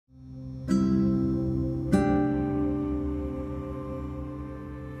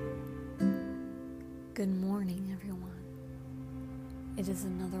Good morning, everyone. It is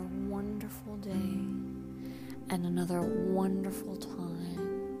another wonderful day and another wonderful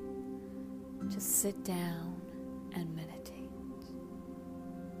time to sit down and meditate.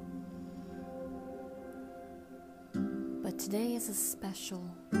 But today is a special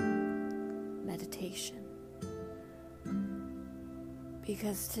meditation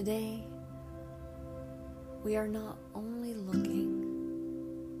because today we are not only looking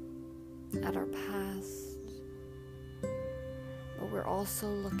at our past, but we're also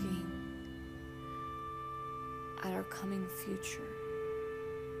looking at our coming future.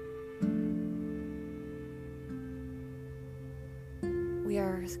 We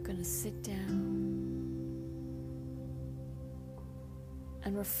are going to sit down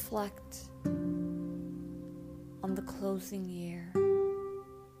and reflect on the closing year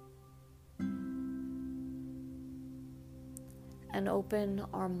and open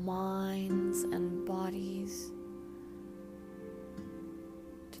our minds and bodies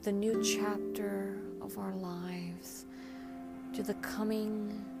to the new chapter of our lives, to the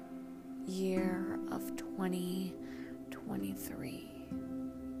coming year of 2023.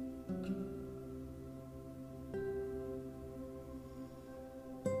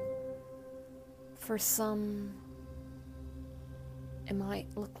 For some, it might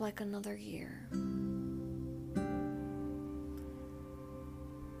look like another year.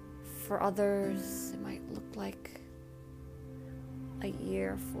 For others, it might look like a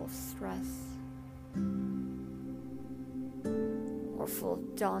year full of stress or full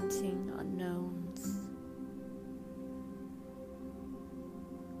of daunting unknowns.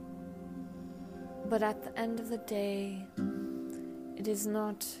 But at the end of the day, it is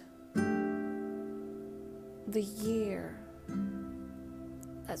not the year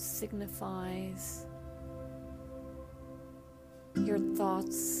that signifies your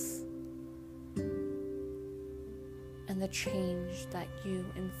thoughts and the change that you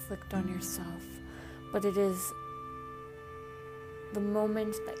inflict on yourself, but it is the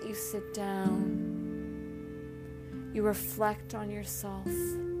moment that you sit down, you reflect on yourself,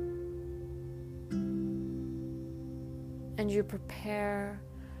 and you prepare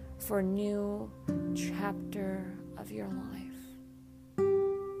for a new chapter of your life.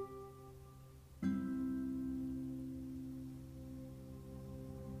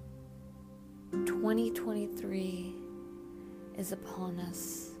 In 2023 is upon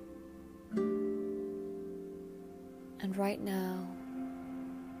us, and right now,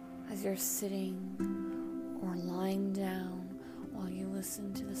 as you're sitting or lying down while you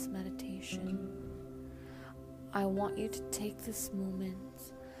listen to this meditation, I want you to take this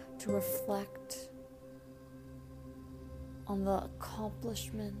moment to reflect on the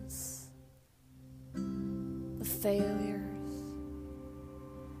accomplishments, the failures,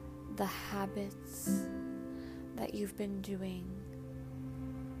 the habits that you've been doing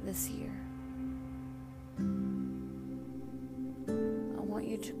this year. I want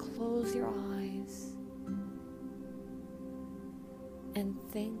you to close your eyes and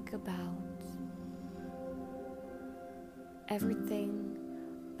think about everything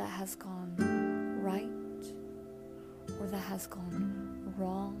that has gone right or that has gone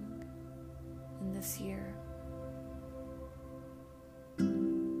wrong in this year.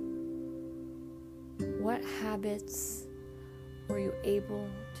 What habits were you able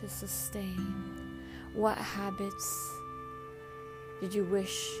to sustain? What habits did you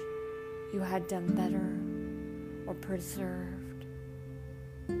wish you had done better or preserved?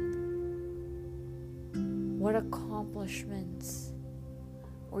 What accomplishments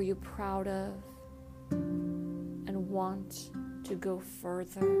were you proud of and want to go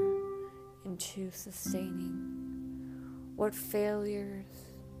further into sustaining? What failures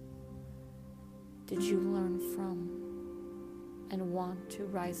did you learn from and want to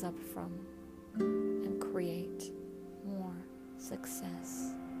rise up from and create more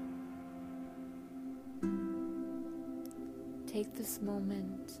success? Take this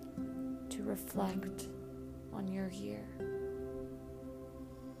moment to reflect on your year.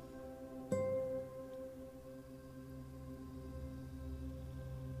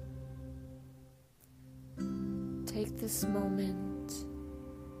 Take this moment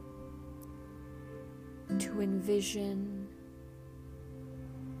to envision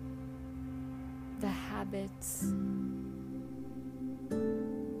the habits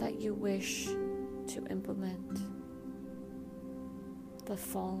that you wish to implement the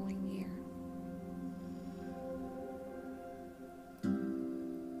following year.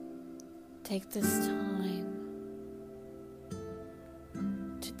 Take this time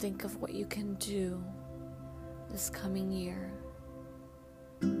to think of what you can do this coming year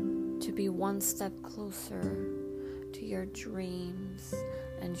to be one step closer to your dreams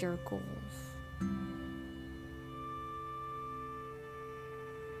and your goals.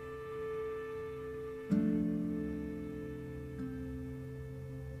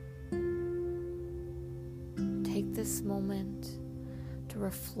 Take this moment to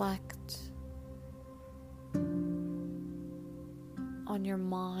reflect on your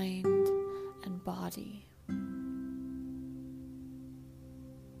mind and body.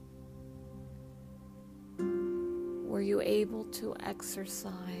 Were you able to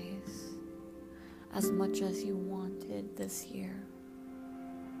exercise as much as you wanted this year?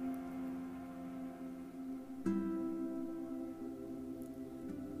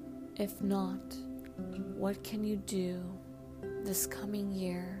 If not, what can you do this coming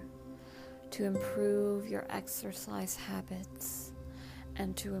year to improve your exercise habits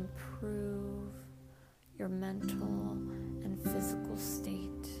and to improve your mental and physical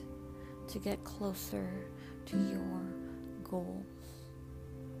state to get closer to your goals?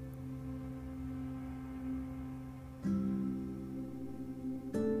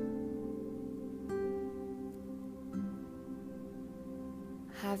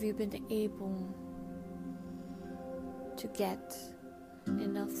 Have you been able to get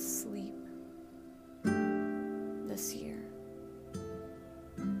enough sleep this year?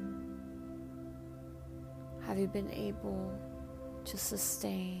 Have you been able to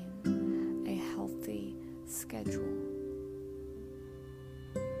sustain a healthy schedule?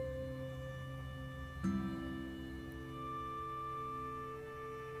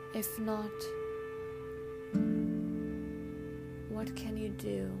 If not, what can you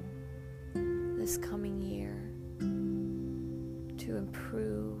do this coming year to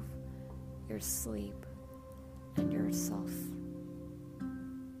improve your sleep and your self-schedule?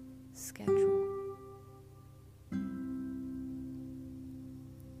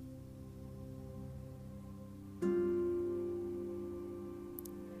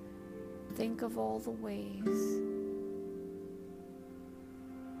 Think of all the ways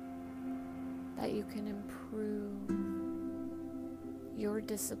that you can improve your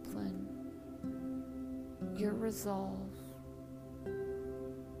discipline, your resolve,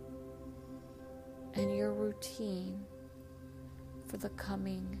 and your routine for the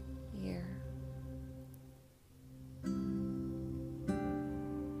coming year.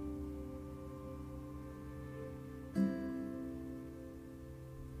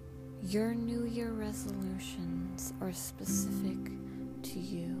 Your New Year resolutions are specific to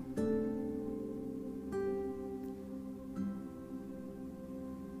you.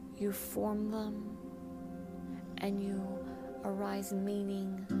 You form them and you arise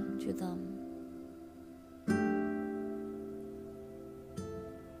meaning to them.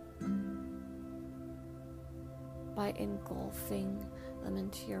 By engulfing them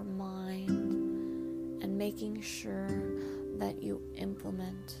into your mind and making sure that you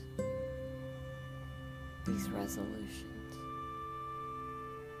implement these resolutions.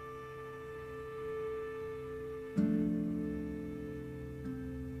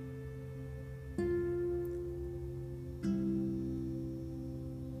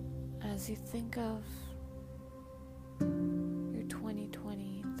 As you think of your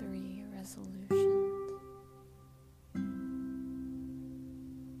 2023 resolutions,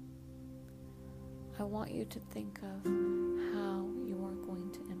 I want you to think of how you are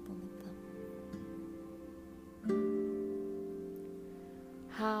going to implement them.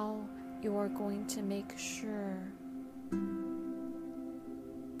 How you are going to make sure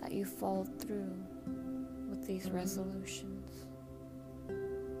that you follow through with these resolutions.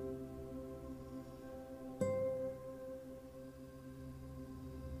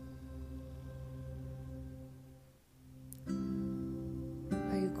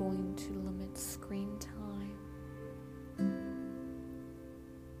 Are you going to limit screen time?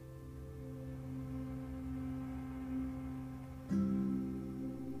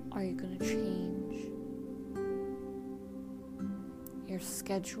 Are you going to change your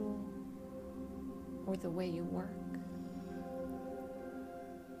schedule or the way you work?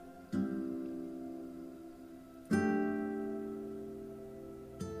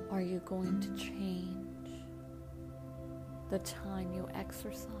 Are you going to change the time you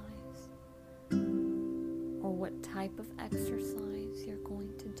exercise or what type of exercise you're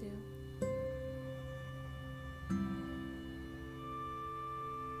going to do?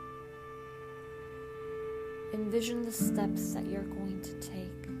 Envision the steps that you're going to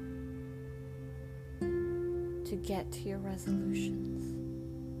take to get to your resolutions.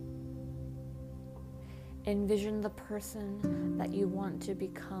 Envision the person that you want to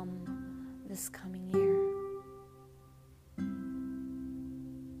become this coming year.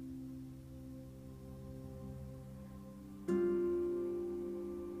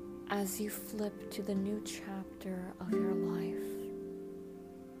 as you flip to the new chapter of your life,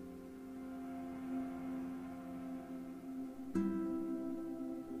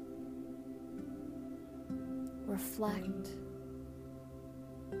 reflect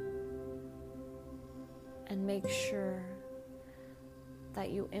and make sure that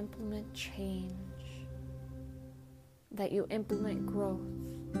you implement change, that you implement growth,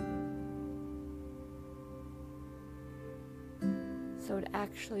 so it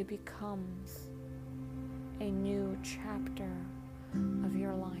actually becomes a new chapter of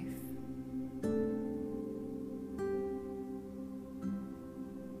your life.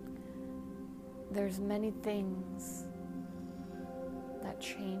 There's many things that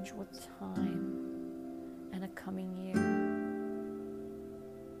change with time and a coming year.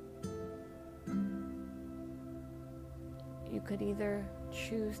 You could either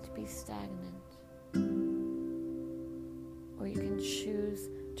choose to be stagnant, or you can choose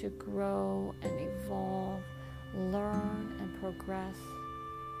to grow and evolve, learn and progress,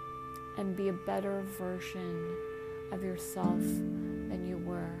 and be a better version of yourself than you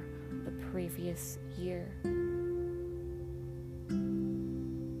were the previous year.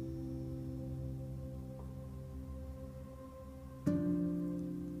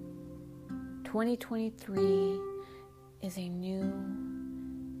 "2023 is a new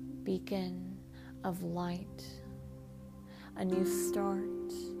beacon of light, a new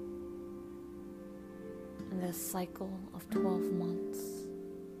start in this cycle of 12 months,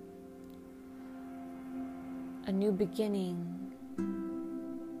 a new beginning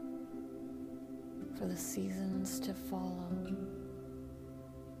for the seasons to follow.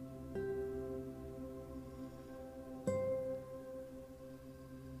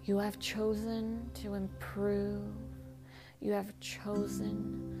 You have chosen to improve. You have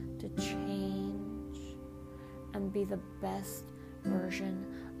chosen to change and be the best version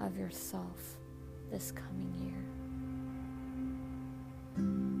of yourself this coming year.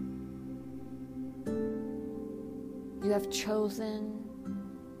 You have chosen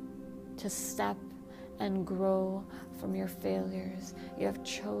to step and grow from your failures. You have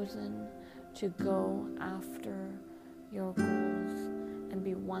chosen to go after your goals and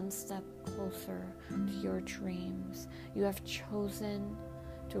be one step closer to your dreams. You have chosen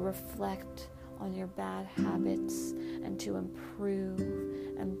to reflect on your bad habits and to improve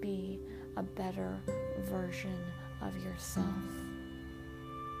and be a better version of yourself.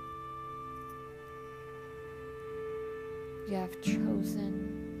 You have chosen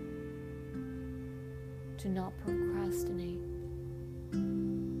to not procrastinate.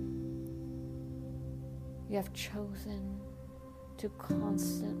 You have chosen to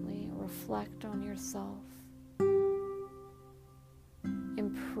constantly reflect on yourself,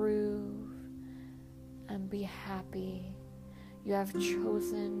 improve, and be happy. You have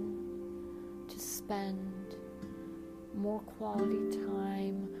chosen to spend more quality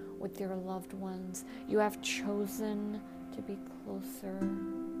time with your loved ones. You have chosen to be closer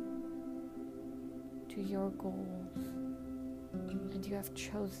to your goals, and you have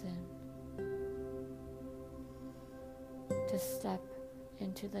chosen to step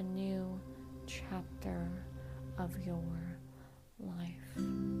into the new chapter of your life.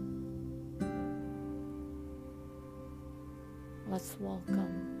 Let's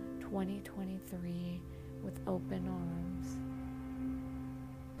welcome 2023 with open arms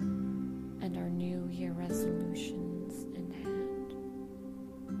and our New Year resolutions in hand.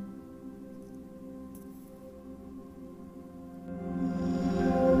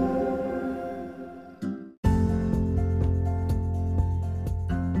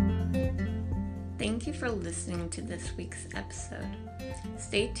 Thank you for listening to this week's episode.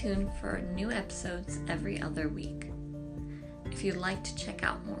 Stay tuned for new episodes every other week. If you'd like to check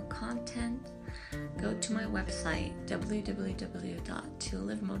out more content, go to my website,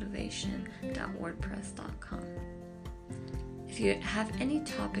 www.tolivemotivation.wordpress.com. If you have any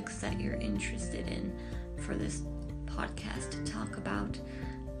topics that you're interested in for this podcast to talk about,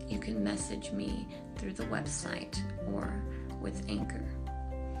 you can message me through the website or with Anchor.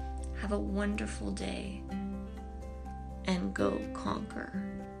 Have a wonderful day and go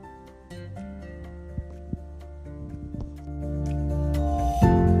conquer.